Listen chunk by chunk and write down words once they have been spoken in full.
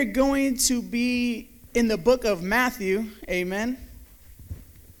We're going to be in the book of Matthew, amen.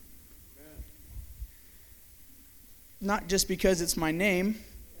 Not just because it's my name,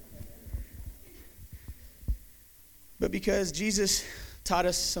 but because Jesus taught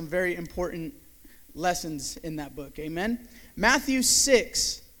us some very important lessons in that book, amen. Matthew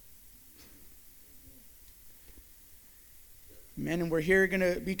 6. Amen, and we're here going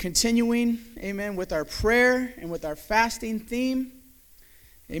to be continuing, amen, with our prayer and with our fasting theme.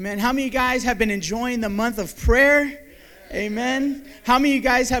 Amen. How many of you guys have been enjoying the month of prayer? Amen. How many of you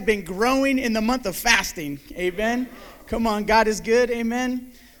guys have been growing in the month of fasting? Amen. Come on, God is good.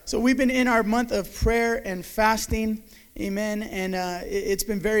 Amen. So we've been in our month of prayer and fasting. Amen. And it's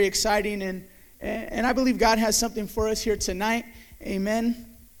been very exciting. And I believe God has something for us here tonight.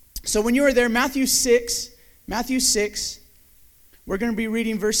 Amen. So when you are there, Matthew 6, we're going to be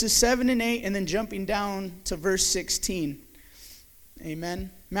reading verses 7 and 8 and then jumping down to verse 16. Amen.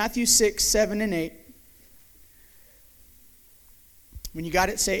 Matthew 6, 7 and 8. When you got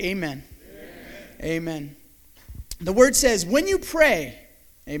it, say amen. Amen. Amen. The word says, when you pray,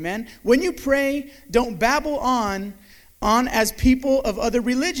 amen, when you pray, don't babble on as people of other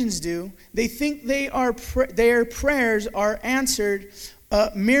religions do. They think their prayers are answered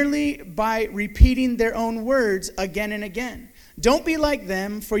merely by repeating their own words again and again. Don't be like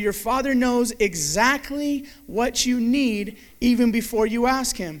them, for your Father knows exactly what you need even before you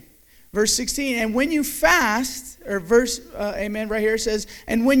ask Him. Verse 16, and when you fast, amen, right here it says,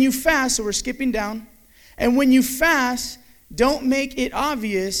 and when you fast, so we're skipping down, and when you fast, don't make it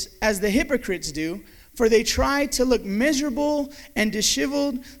obvious as the hypocrites do, for they try to look miserable and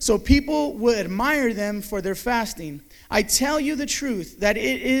disheveled, so people will admire them for their fasting. I tell you the truth, that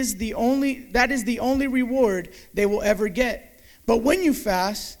is the only reward they will ever get. But when you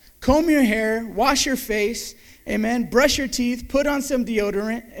fast, comb your hair, wash your face, amen, brush your teeth, put on some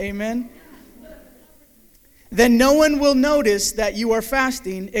deodorant, amen. Then no one will notice that you are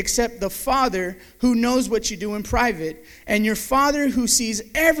fasting except the Father who knows what you do in private. And your Father who sees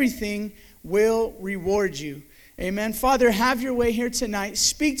everything will reward you. Amen. Father, have your way here tonight.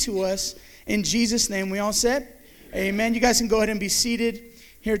 Speak to us in Jesus' name. We all said? Amen. You guys can go ahead and be seated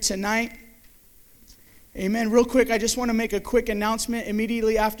here tonight. Amen. Real quick, I just want to make a quick announcement.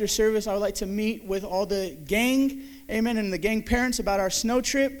 Immediately after service, I would like to meet with all the gang, amen, and the gang parents about our snow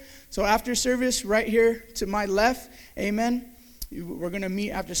trip. So after service, right here to my left, amen, we're going to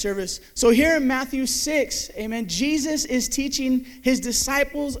meet after service. So here in Matthew 6, amen, Jesus is teaching his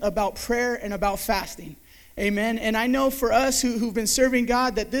disciples about prayer and about fasting. Amen. And I know for us who've been serving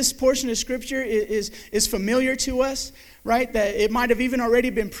God that this portion of Scripture is familiar to us, right? That it might have even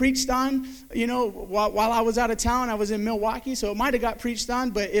already been preached on, you know, while I was out of town. I was in Milwaukee, so it might have got preached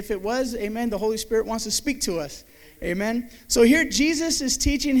on. But if it was, amen, the Holy Spirit wants to speak to us. Amen. So here Jesus is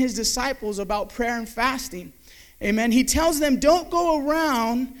teaching his disciples about prayer and fasting. Amen. He tells them, don't go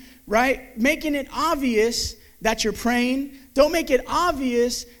around, right, making it obvious that you're praying. Don't make it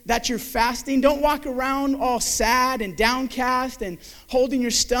obvious that you're fasting. Don't walk around all sad and downcast and holding your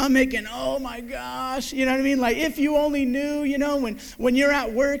stomach and, oh my gosh, you know what I mean? Like if you only knew, you know, when you're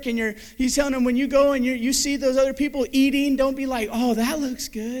at work and he's telling them when you go and you see those other people eating, don't be like, oh, that looks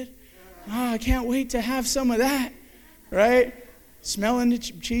good. Oh, I can't wait to have some of that, right? Smelling the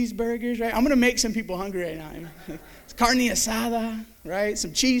cheeseburgers, right? I'm going to make some people hungry right now. Carne asada, right?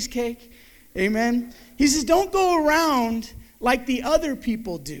 Some cheesecake, amen? He says, don't go around like the other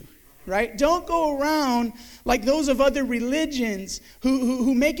people do, right? Don't go around like those of other religions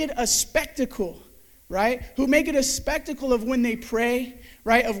who make it a spectacle, right? Who make it a spectacle of when they pray,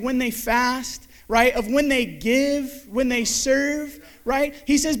 right? Of when they fast, right? Of when they give, when they serve, right?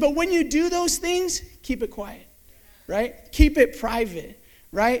 He says, but when you do those things, keep it quiet, right? Keep it private,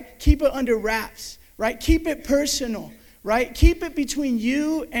 right? Keep it under wraps, right? Keep it personal, right? Keep it between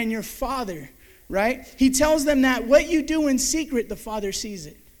you and your Father, right? He tells them that what you do in secret, the Father sees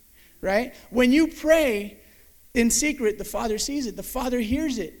it, right? When you pray in secret, the Father sees it. The Father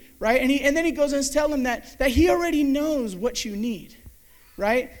hears it, right? And then he goes and tells them that he already knows what you need,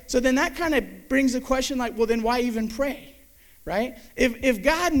 right? So then that kind of brings the question like, well, then why even pray, right? If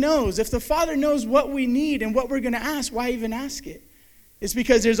God knows, if the Father knows what we need and what we're going to ask, why even ask it? It's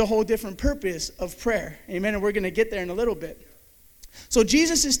because there's a whole different purpose of prayer, amen? And we're going to get there in a little bit. So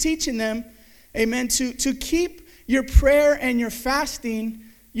Jesus is teaching them, amen, to keep your prayer and your fasting,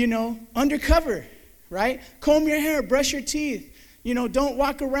 you know, undercover, right? Comb your hair, brush your teeth. You know, don't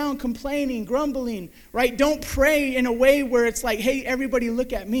walk around complaining, grumbling, right? Don't pray in a way where it's like, hey, everybody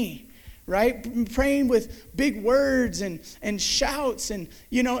look at me, right? Praying with big words and shouts and,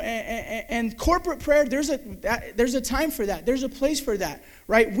 and corporate prayer, there's a time for that. There's a place for that,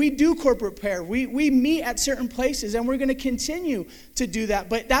 right? We do corporate prayer. We meet at certain places, and we're going to continue to do that.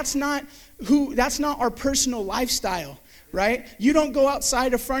 But that's not our personal lifestyle, right? You don't go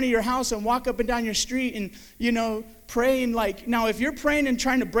outside the front of your house and walk up and down your street and, praying now, if you're praying and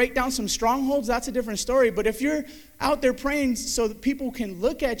trying to break down some strongholds, that's a different story. But if you're out there praying so that people can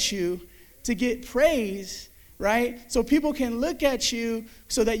look at you to get praise, right? So people can look at you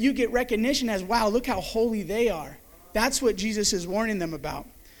so that you get recognition as, wow, look how holy they are. That's what Jesus is warning them about.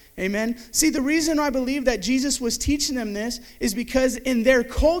 Amen. See, the reason I believe that Jesus was teaching them this is because in their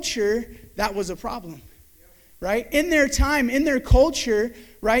culture, that was a problem. Right? In their time, in their culture,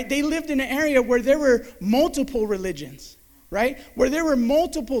 right? They lived in an area where there were multiple religions, right? Where there were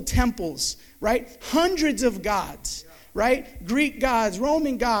multiple temples, right? Hundreds of gods, right? Greek gods,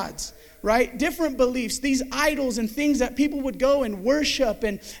 Roman gods, right? Different beliefs, these idols and things that people would go and worship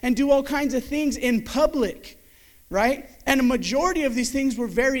and do all kinds of things in public, right? And a majority of these things were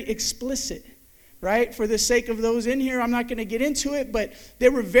very explicit, right? For the sake of those in here, I'm not going to get into it, but they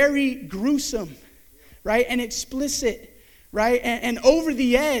were very gruesome, right? And explicit, right? And over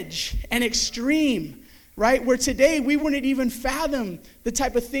the edge and extreme, right? Where today we wouldn't even fathom the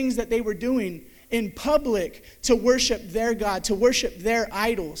type of things that they were doing in public to worship their God, to worship their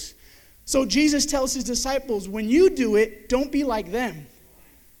idols. So Jesus tells his disciples, when you do it, don't be like them.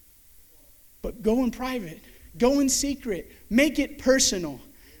 But go in private, go in secret, make it personal.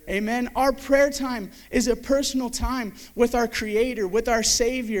 Amen. Our prayer time is a personal time with our Creator, with our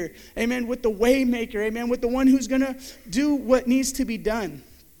Savior. Amen. With the Waymaker. Amen. With the one who's going to do what needs to be done.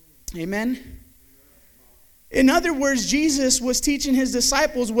 Amen. In other words, Jesus was teaching his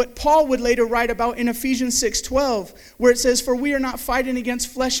disciples what Paul would later write about in Ephesians 6:12, where it says, "For we are not fighting against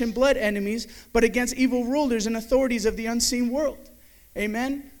flesh and blood enemies, but against evil rulers and authorities of the unseen world."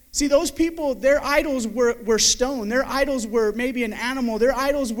 Amen. See, those people, their idols were stone. Their idols were maybe an animal. Their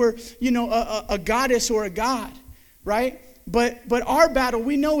idols were, a goddess or a god, right? But our battle,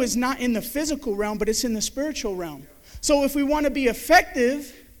 we know, is not in the physical realm, but it's in the spiritual realm. So if we want to be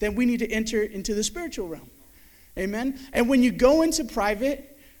effective, then we need to enter into the spiritual realm. Amen? And when you go into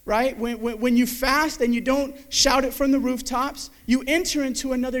private, right, when you fast and you don't shout it from the rooftops, you enter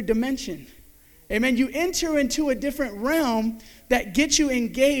into another dimension. Amen? You enter into a different realm that gets you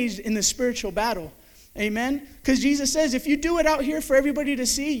engaged in the spiritual battle. Amen? Because Jesus says, if you do it out here for everybody to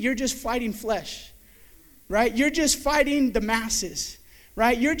see, you're just fighting flesh. Right? You're just fighting the masses.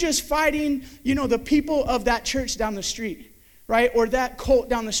 Right? You're just fighting, the people of that church down the street. Right? Or that cult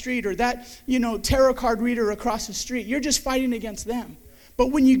down the street, or that, tarot card reader across the street. You're just fighting against them. But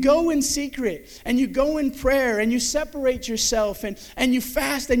when you go in secret and you go in prayer and you separate yourself and you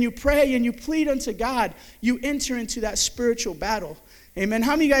fast and you pray and you plead unto God, you enter into that spiritual battle. Amen.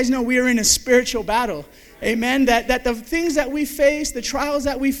 How many of you guys know we are in a spiritual battle? Amen. That the things that we face, the trials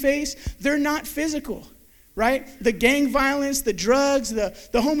that we face, they're not physical. Right? The gang violence, the drugs, the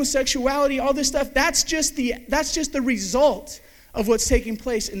homosexuality, all this stuff, that's just the result of what's taking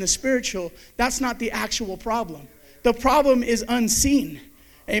place in the spiritual. That's not the actual problem. The problem is unseen.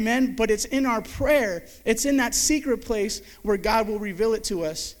 Amen. But it's in our prayer. It's in that secret place where God will reveal it to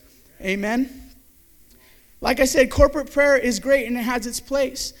us. Amen. Like I said, corporate prayer is great and it has its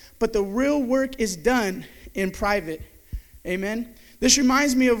place. But the real work is done in private. Amen. This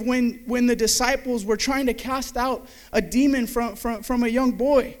reminds me of when the disciples were trying to cast out a demon from a young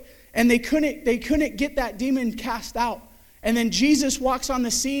boy. And they couldn't get that demon cast out. And then Jesus walks on the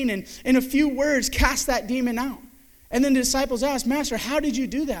scene and in a few words casts that demon out. And then the disciples ask, "Master, how did you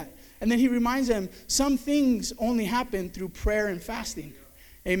do that?" And then he reminds them, some things only happen through prayer and fasting.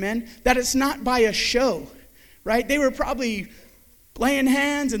 Amen? That it's not by a show, right? They were probably laying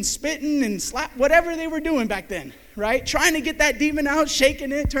hands and spitting and slap, whatever they were doing back then, right? Trying to get that demon out,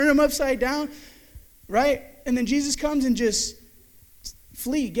 shaking it, turn him upside down, right? And then Jesus comes and just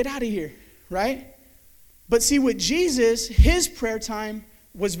flee, get out of here, right? But see, with Jesus, his prayer time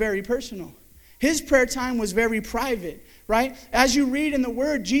was very personal. His prayer time was very private, right? As you read in the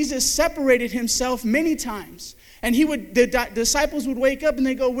Word, Jesus separated himself many times. And the disciples would wake up and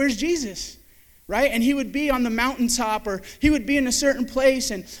they go, "Where's Jesus?" Right? And he would be on the mountaintop, or he would be in a certain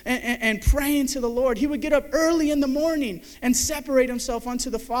place and praying to the Lord. He would get up early in the morning and separate himself unto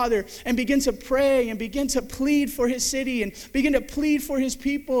the Father and begin to pray and begin to plead for his city and begin to plead for his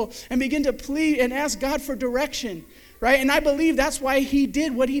people and begin to plead and ask God for direction. Right? And I believe that's why he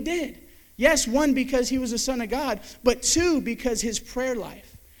did what he did. Yes, one, because he was the Son of God, but two, because his prayer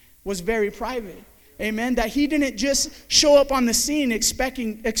life was very private. Amen. That he didn't just show up on the scene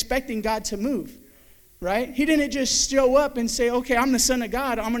expecting God to move. Right? He didn't just show up and say, okay, I'm the Son of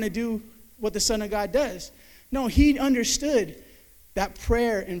God. I'm going to do what the Son of God does. No, he understood that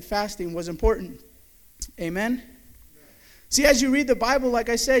prayer and fasting was important. Amen. See, as you read the Bible, like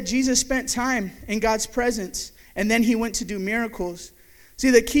I said, Jesus spent time in God's presence, and then he went to do miracles.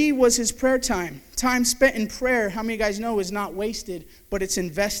 See, the key was his prayer time. Time spent in prayer, how many of you guys know, is not wasted, but it's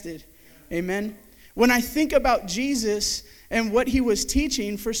invested. Amen. When I think about Jesus and what he was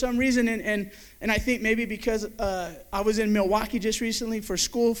teaching, for some reason, and I think maybe because I was in Milwaukee just recently for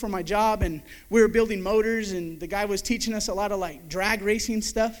school, for my job, and we were building motors, and the guy was teaching us a lot of like drag racing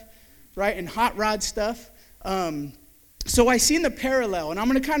stuff, right, and hot rod stuff. So I seen the parallel, and I'm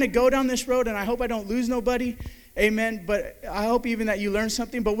going to kind of go down this road, and I hope I don't lose nobody, amen, but I hope even that you learn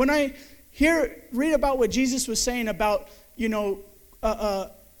something. But when I read about what Jesus was saying about,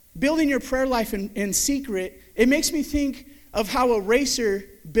 building your prayer life in secret, it makes me think of how a racer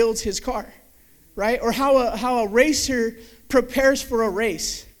builds his car, right? Or how a racer prepares for a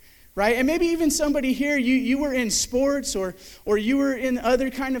race, right? And maybe even somebody here, you were in sports or you were in other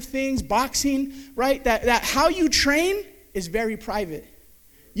kind of things, boxing, right? That how you train is very private.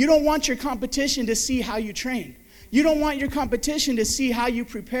 You don't want your competition to see how you train. You don't want your competition to see how you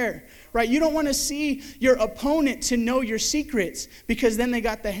prepare, right? You don't want to see your opponent to know your secrets, because then they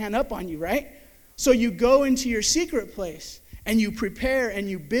got the hand up on you, right? So you go into your secret place and you prepare and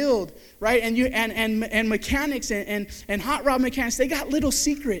you build, right? And mechanics and hot rod mechanics, they got little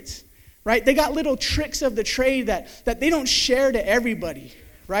secrets, right? They got little tricks of the trade that they don't share to everybody,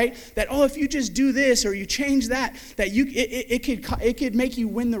 right? That, oh, if you just do this or you change that it could make you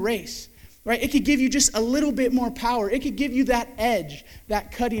win the race. Right? It could give you just a little bit more power. It could give you that edge,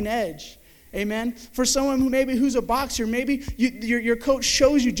 that cutting edge. Amen? For someone who's a boxer, maybe your coach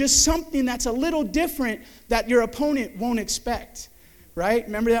shows you just something that's a little different that your opponent won't expect. Right?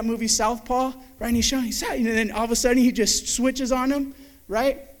 Remember that movie Southpaw? Right? And he's showing, and then all of a sudden he just switches on him.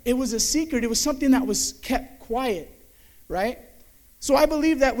 Right? It was a secret. It was something that was kept quiet. Right? So I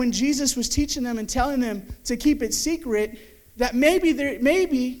believe that when Jesus was teaching them and telling them to keep it secret, that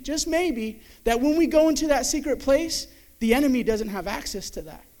maybe, just maybe, that when we go into that secret place, the enemy doesn't have access to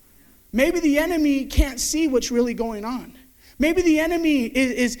that. Maybe the enemy can't see what's really going on. Maybe the enemy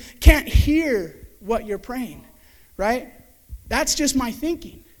can't hear what you're praying, right? That's just my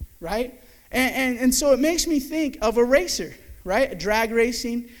thinking, right? And so it makes me think of a racer, right? A drag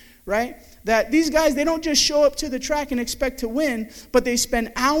racing, right? That these guys, they don't just show up to the track and expect to win, but they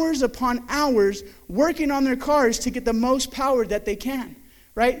spend hours upon hours working on their cars to get the most power that they can,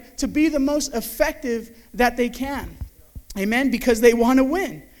 right? To be the most effective that they can. Amen? Because they want to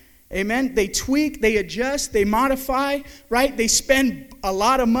win. Amen? They tweak, they adjust, they modify, right? They spend a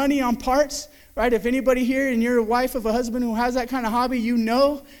lot of money on parts, right? If anybody here and you're a wife of a husband who has that kind of hobby, you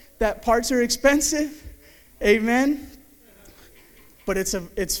know that parts are expensive. Amen? But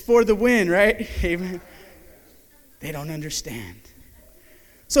it's for the win, right? Amen. They don't understand.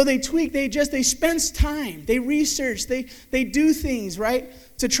 So they tweak, they spend time, they research, they do things, right?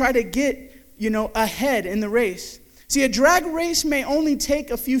 To try to get, ahead in the race. See, a drag race may only take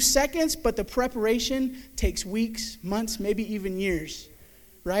a few seconds, but the preparation takes weeks, months, maybe even years,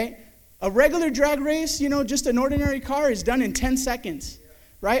 right? A regular drag race, just an ordinary car is done in 10 seconds,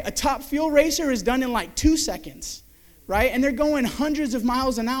 right? A top fuel racer is done in like 2 seconds. Right? And they're going hundreds of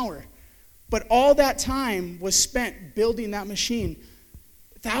miles an hour. But all that time was spent building that machine.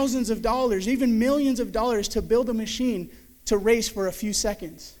 Thousands of dollars, even millions of dollars to build a machine to race for a few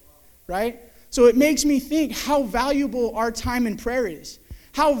seconds. Right? So it makes me think how valuable our time in prayer is.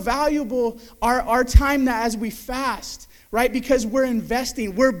 How valuable our time that as we fast, right? Because we're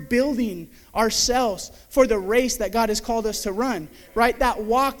investing, we're building ourselves for the race that God has called us to run, right? That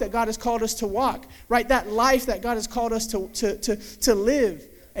walk that God has called us to walk, right? That life that God has called us to live,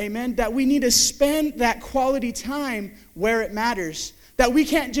 amen? That we need to spend that quality time where it matters. That we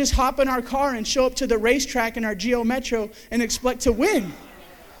can't just hop in our car and show up to the racetrack in our Geo Metro and expect to win,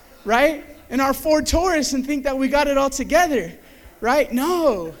 right? In our Ford Taurus and think that we got it all together, right?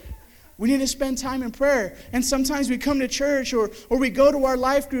 No. We need to spend time in prayer. And sometimes we come to church or we go to our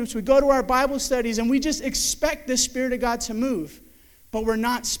life groups, we go to our Bible studies, and we just expect the Spirit of God to move. But we're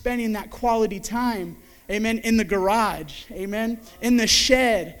not spending that quality time, amen, in the garage, amen, in the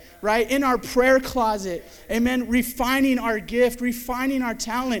shed, right, in our prayer closet, amen, refining our gift, refining our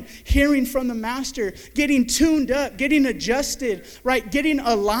talent, hearing from the Master, getting tuned up, getting adjusted, right, getting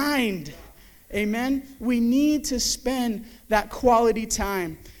aligned, amen. We need to spend that quality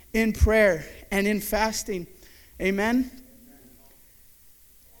time in prayer and in fasting. Amen?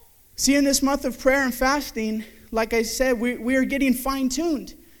 See, in this month of prayer and fasting, like I said, we are getting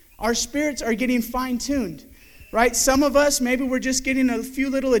fine-tuned. Our spirits are getting fine-tuned, right? Some of us, maybe we're just getting a few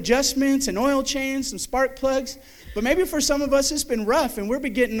little adjustments and oil change, some spark plugs. But maybe for some of us, it's been rough, and we've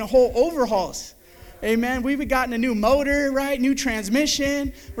been getting a whole overhauls. Amen. We've gotten a new motor, right? New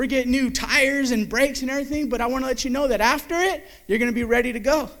transmission. We're getting new tires and brakes and everything. But I want to let you know that after it, you're going to be ready to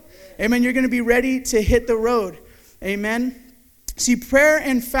go. Amen. You're going to be ready to hit the road. Amen. See, prayer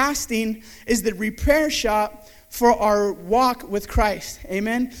and fasting is the repair shop for our walk with Christ.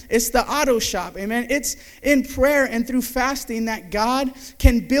 Amen. It's the auto shop. Amen. It's in prayer and through fasting that God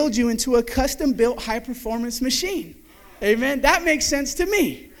can build you into a custom-built high-performance machine. Amen. That makes sense to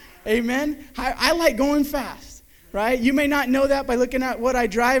me. Amen. I like going fast, right? You may not know that by looking at what I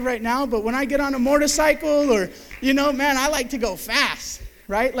drive right now, but when I get on a motorcycle or, man, I like to go fast,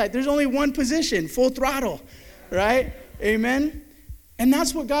 right? Like there's only one position, full throttle, right? Amen. And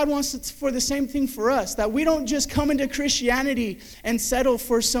that's what God wants for the same thing for us, that we don't just come into Christianity and settle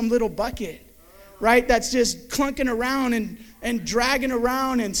for some little bucket, right? That's just clunking around and dragging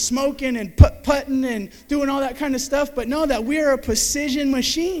around and smoking and putting and doing all that kind of stuff. But know that we are a precision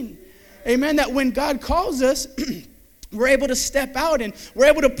machine. Amen. That when God calls us, we're able to step out and we're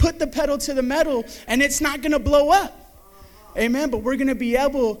able to put the pedal to the metal and it's not going to blow up. Amen. But we're going to be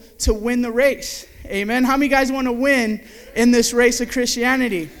able to win the race. Amen. How many guys want to win in this race of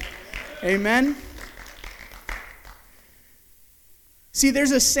Christianity? Amen. See,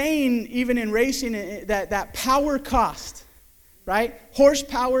 there's a saying even in racing that power costs, right?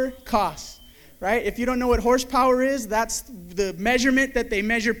 Horsepower costs, right? If you don't know what horsepower is, that's the measurement that they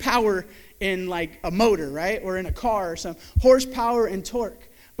measure power in like a motor, right? Or in a car or something. Horsepower and torque.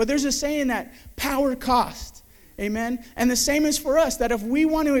 But there's a saying that power costs. Amen. And the same is for us, that if we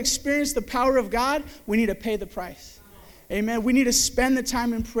want to experience the power of God, we need to pay the price. Amen. We need to spend the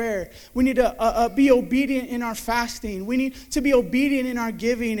time in prayer. We need to be obedient in our fasting. We need to be obedient in our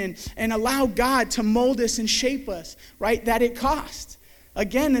giving and allow God to mold us and shape us, right? That it costs.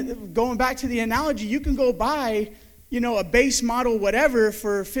 Again, going back to the analogy, you can go buy, a base model whatever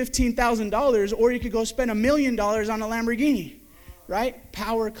for $15,000, or you could go spend $1 million on a Lamborghini, right?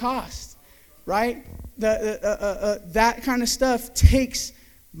 Power costs, right? That kind of stuff takes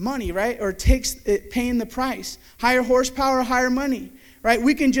money, right? Or takes it paying the price. Higher horsepower, higher money, right?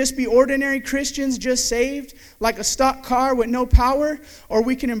 We can just be ordinary Christians, just saved, like a stock car with no power, or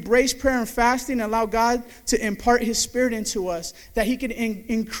we can embrace prayer and fasting and allow God to impart His Spirit into us, that He can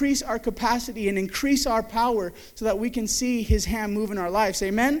increase our capacity and increase our power so that we can see His hand move in our lives.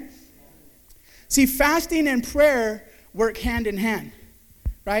 Amen? See, fasting and prayer work hand in hand.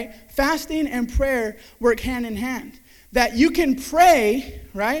 Right? Fasting and prayer work hand in hand. That you can pray,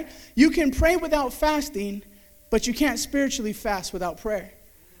 right? You can pray without fasting, but you can't spiritually fast without prayer,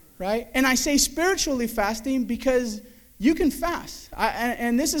 right? And I say spiritually fasting because you can fast.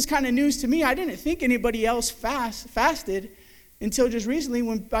 And this is kind of news to me. I didn't think anybody else fasted until just recently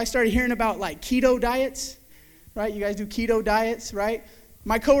when I started hearing about like keto diets, right? You guys do keto diets, right?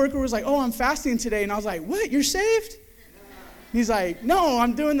 My coworker was like, "Oh, I'm fasting today." And I was like, "What? You're saved?" He's like, "No,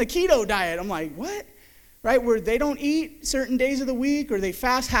 I'm doing the keto diet." I'm like, "What?" Right? Where they don't eat certain days of the week or they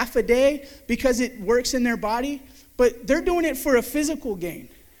fast half a day because it works in their body. But they're doing it for a physical gain,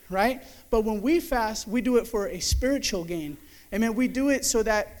 right? But when we fast, we do it for a spiritual gain. Amen. We do it so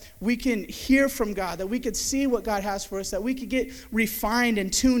that we can hear from God, that we could see what God has for us, that we could get refined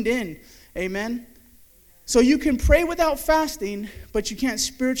and tuned in. Amen. So you can pray without fasting, but you can't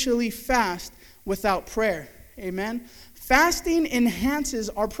spiritually fast without prayer. Amen. Fasting enhances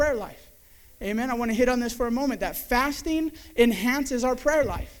our prayer life. Amen. I want to hit on this for a moment, that fasting enhances our prayer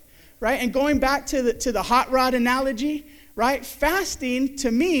life, right? And going back to the hot rod analogy, right? Fasting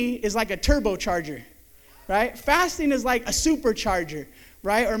to me is like a turbocharger, right? Fasting is like a supercharger,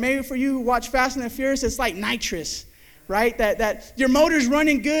 right? Or maybe for you who watch Fast and the Furious, it's like nitrous, right? That your motor's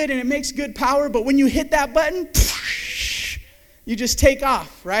running good and it makes good power, but when you hit that button, you just take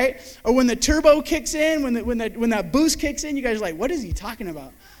off, right? Or when the turbo kicks in, when that boost kicks in, you guys are like, "What is he talking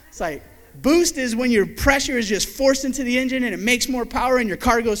about?" It's like, boost is when your pressure is just forced into the engine and it makes more power and your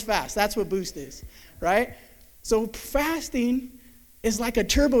car goes fast. That's what boost is, right? So fasting is like a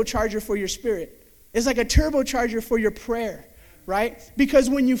turbocharger for your spirit. It's like a turbocharger for your prayer, right? Because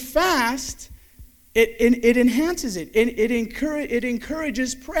when you fast, it enhances it. It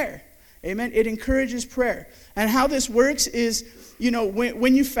encourages prayer. Amen. It encourages prayer. And how this works is,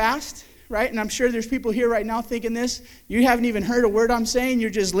 when you fast, right? And I'm sure there's people here right now thinking this. You haven't even heard a word I'm saying.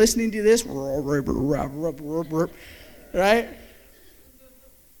 You're just listening to this. Right?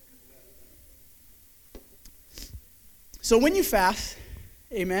 So when you fast,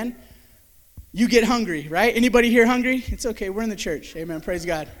 amen, you get hungry, right? Anybody here hungry? It's okay. We're in the church. Amen. Praise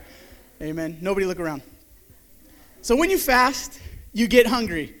God. Amen. Nobody look around. So when you fast, you get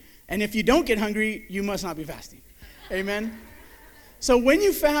hungry. And if you don't get hungry, you must not be fasting. Amen. So when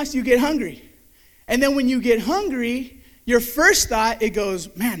you fast, you get hungry. And then when you get hungry, your first thought, it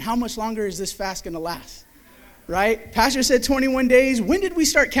goes, man, how much longer is this fast going to last? Right? Pastor said 21 days. When did we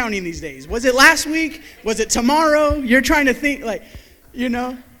start counting these days? Was it last week? Was it tomorrow? You're trying to think like, you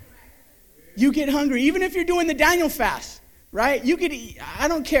know, you get hungry. Even if you're doing the Daniel fast, right? You could eat, I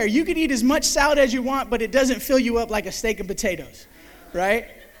don't care. You could eat as much salad as you want, but it doesn't fill you up like a steak and potatoes, right?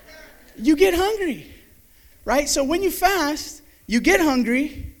 You get hungry, right? So when you fast, you get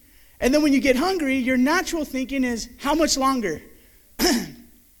hungry. And then when you get hungry, your natural thinking is, how much longer?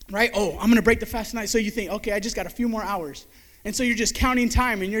 Right? Oh, I'm going to break the fast tonight. So you think, okay, I just got a few more hours. And so you're just counting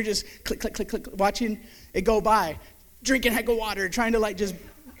time, and you're just click, click, click, click, watching it go by, drinking heck of water, trying to like just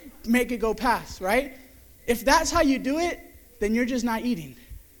make it go past, right? If that's how you do it, then you're just not eating,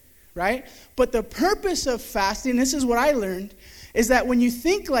 right? But the purpose of fasting, this is what I learned, is that when you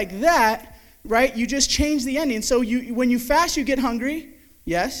think like that, right, you just change the ending. So when you fast, you get hungry,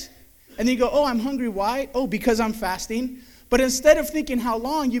 yes. And then you go, oh, I'm hungry. Why? Oh, because I'm fasting. But instead of thinking how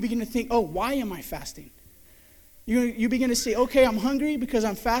long, you begin to think, oh, why am I fasting? You begin to say, okay, I'm hungry because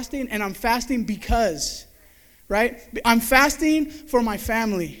I'm fasting, and I'm fasting because, right? I'm fasting for my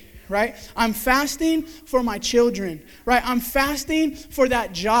family, right? I'm fasting for my children, right? I'm fasting for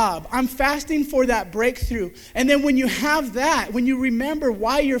that job. I'm fasting for that breakthrough. And then when you have that, when you remember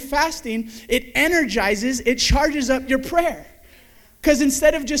why you're fasting, it energizes, it charges up your prayer. Because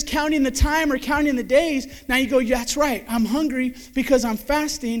instead of just counting the time or counting the days, now you go, yeah, that's right. I'm hungry because I'm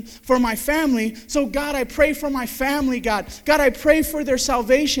fasting for my family. So God, I pray for my family, God. God, I pray for their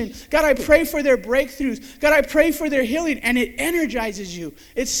salvation. God, I pray for their breakthroughs. God, I pray for their healing. And it energizes you.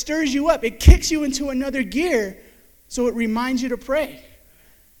 It stirs you up. It kicks you into another gear. So it reminds you to pray,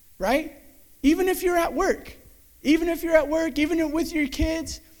 right? Even if you're at work, even with your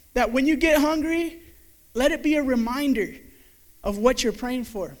kids, that when you get hungry, let it be a reminder of what you're praying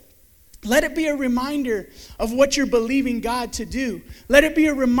for. Let it be a reminder of what you're believing God to do. Let it be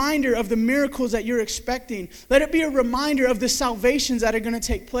a reminder of the miracles that you're expecting. Let it be a reminder of the salvations that are going to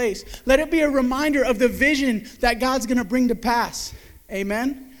take place. Let it be a reminder of the vision that God's going to bring to pass.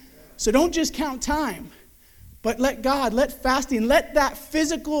 Amen? So don't just count time, but let fasting, let that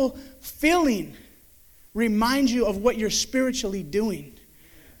physical feeling remind you of what you're spiritually doing.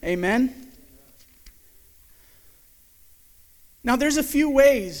 Amen? Now, there's a few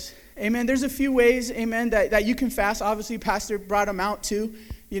ways, amen, that you can fast. Obviously, Pastor brought them out too,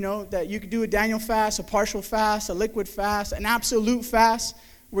 that you could do a Daniel fast, a partial fast, a liquid fast, an absolute fast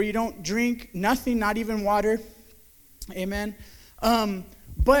where you don't drink nothing, not even water, amen.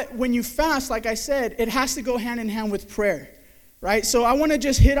 But when you fast, like I said, it has to go hand in hand with prayer, right? So I want to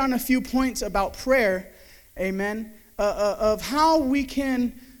just hit on a few points about prayer, amen, of how we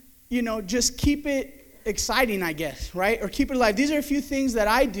can, just keep it exciting, I guess, right? Or keep it alive. These are a few things that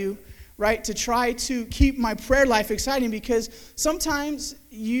I do, right, to try to keep my prayer life exciting, because sometimes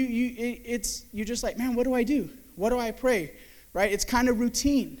you're just like, man, what do I do? What do I pray? Right? It's kind of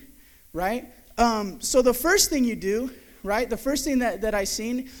routine, right? So the first thing you do, right, the first thing that I've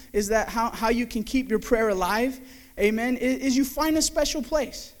seen is that how you can keep your prayer alive, amen, is you find a special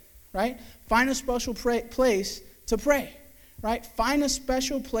place, right? Find a special place to pray, right? Find a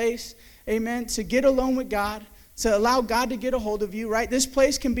special place, amen, to get alone with God, to allow God to get a hold of you, right? This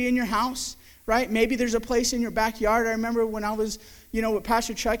place can be in your house, right? Maybe there's a place in your backyard. I remember when I was, with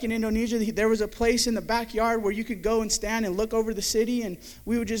Pastor Chuck in Indonesia, there was a place in the backyard where you could go and stand and look over the city, and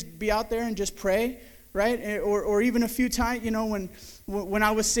we would just be out there and just pray, right? Or even a few times, when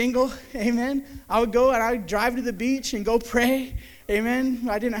I was single, amen, I would go and I would drive to the beach and go pray, amen.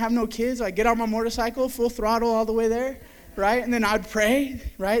 I didn't have no kids. I'd get on my motorcycle, full throttle all the way there, right? And then I'd pray,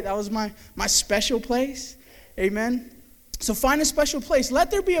 right? That was my special place. Amen. So find a special place.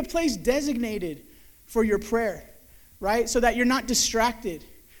 Let there be a place designated for your prayer, right? So that you're not distracted,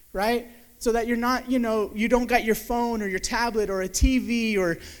 right? So that you're not, you don't got your phone or your tablet or a TV,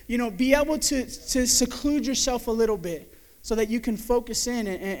 or, be able to seclude yourself a little bit so that you can focus in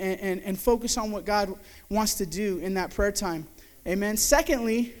and focus on what God wants to do in that prayer time. Amen.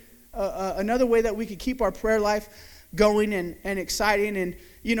 Secondly, another way that we could keep our prayer life going and exciting and,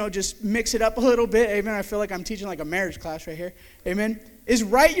 just mix it up a little bit, amen. I feel like I'm teaching like a marriage class right here, amen, is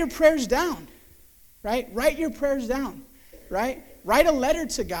write your prayers down, right? Write your prayers down, right? Write a letter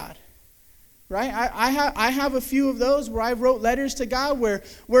to God, right? I have a few of those where I wrote letters to God where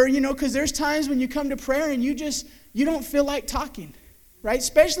because there's times when you come to prayer and you don't feel like talking, right?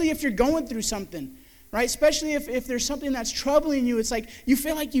 Especially if you're going through something, right? Especially if there's something that's troubling you. It's like you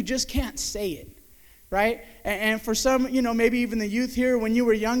feel like you just can't say it, right? And for some, maybe even the youth here, when you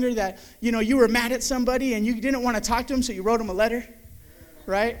were younger, that, you were mad at somebody and you didn't want to talk to them, so you wrote them a letter,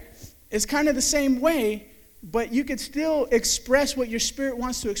 right? It's kind of the same way, but you could still express what your spirit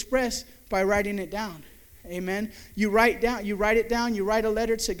wants to express by writing it down. Amen. You write it down, you write a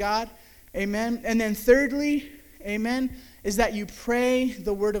letter to God. Amen. And then thirdly, amen, is that you pray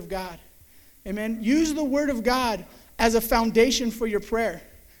the word of God. Amen. Use the word of God as a foundation for your prayer.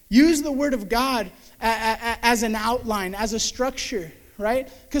 Use the word of God as an outline, as a structure, right?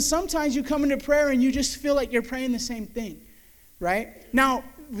 Because sometimes you come into prayer and you just feel like you're praying the same thing, right? Now,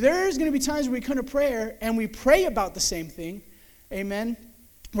 there's going to be times where we come to prayer and we pray about the same thing. Amen.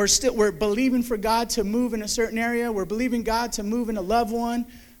 We're believing for God to move in a certain area. We're believing God to move in a loved one,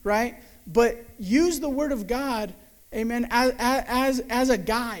 right? But use the word of God, amen, as a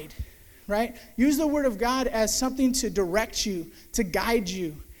guide, right? Use the word of God as something to direct you, to guide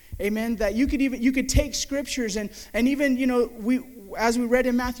you, amen. That you could take scriptures and even, as we read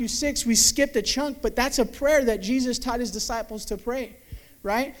in Matthew 6, we skipped a chunk, but that's a prayer that Jesus taught his disciples to pray.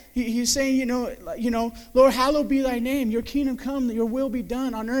 Right? He's saying, Lord, hallowed be thy name. Your kingdom come, your will be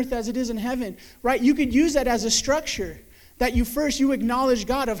done on earth as it is in heaven. Right? You could use that as a structure. That you acknowledge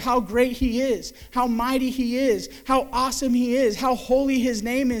God of how great he is, how mighty he is, how awesome he is, how holy his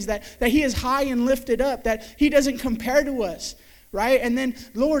name is, that he is high and lifted up, that he doesn't compare to us. Right? And then,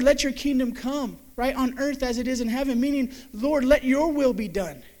 Lord, let your kingdom come, right, on earth as it is in heaven. Meaning, Lord, let your will be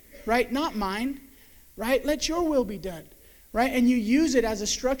done. Right? Not mine. Right? Let your will be done. Right? And you use it as a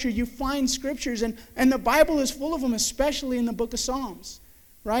structure. You find scriptures, and the Bible is full of them, especially in the book of Psalms.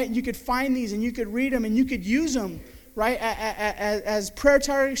 Right? You could find these, and you could read them, and you could use them, right, as prayer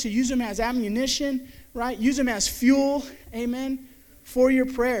targets. You use them as ammunition, right? Use them as fuel, amen, for your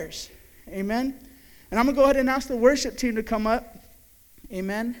prayers. Amen? And I'm going to go ahead and ask the worship team to come up.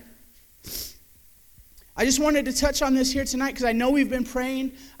 Amen? I just wanted to touch on this here tonight because I know we've been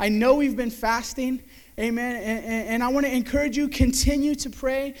praying. I know we've been fasting. Amen. And I want to encourage you, continue to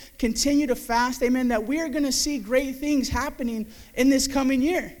pray, continue to fast. Amen. That we are going to see great things happening in this coming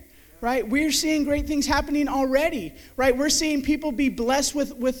year. Right? We're seeing great things happening already. Right? We're seeing people be blessed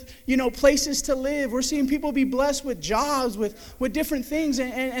with places to live. We're seeing people be blessed with jobs, with different things.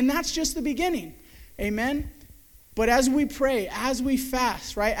 And that's just the beginning. Amen. But as we pray, as we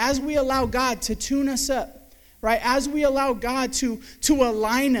fast, right? As we allow God to tune us up, right? As we allow God to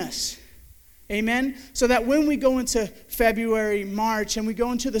align us. Amen? So that when we go into February, March, and we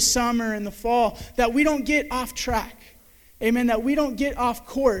go into the summer and the fall, that we don't get off track. Amen? That we don't get off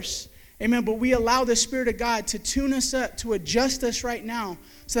course. Amen? But we allow the Spirit of God to tune us up, to adjust us right now,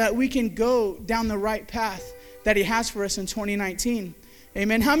 so that we can go down the right path that he has for us in 2019.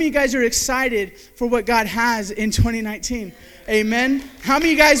 Amen? How many of you guys are excited for what God has in 2019? Amen? How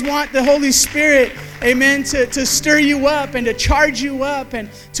many of you guys want the Holy Spirit, amen, to stir you up and to charge you up and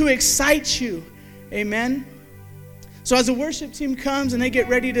to excite you? Amen? So as the worship team comes and they get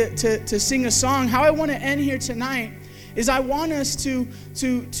ready to sing a song, how I want to end here tonight is I want us to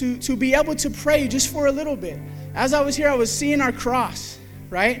be able to pray just for a little bit. As I was here, I was seeing our cross,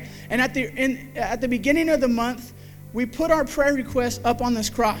 right? And at the beginning of the month, we put our prayer requests up on this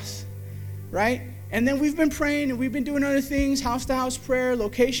cross, right? And then we've been praying and we've been doing other things, house-to-house prayer,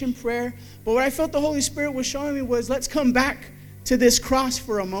 location prayer. But what I felt the Holy Spirit was showing me was let's come back to this cross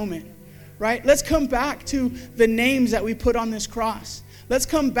for a moment, right? Let's come back to the names that we put on this cross. Let's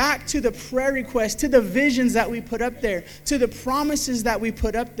come back to the prayer requests, to the visions that we put up there, to the promises that we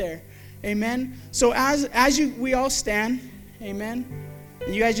put up there. Amen? So we all stand, amen?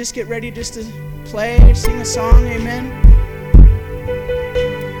 And you guys just get ready just to play, sing a song, amen?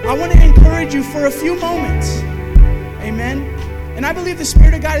 I want to encourage you for a few moments, amen? And I believe the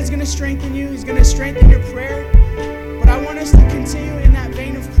Spirit of God is going to strengthen you. He's going to strengthen your prayer. But I want us to continue in that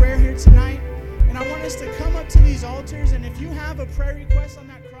vein of prayer here tonight. And I want us to come up to these altars. And if you have a prayer request on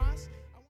that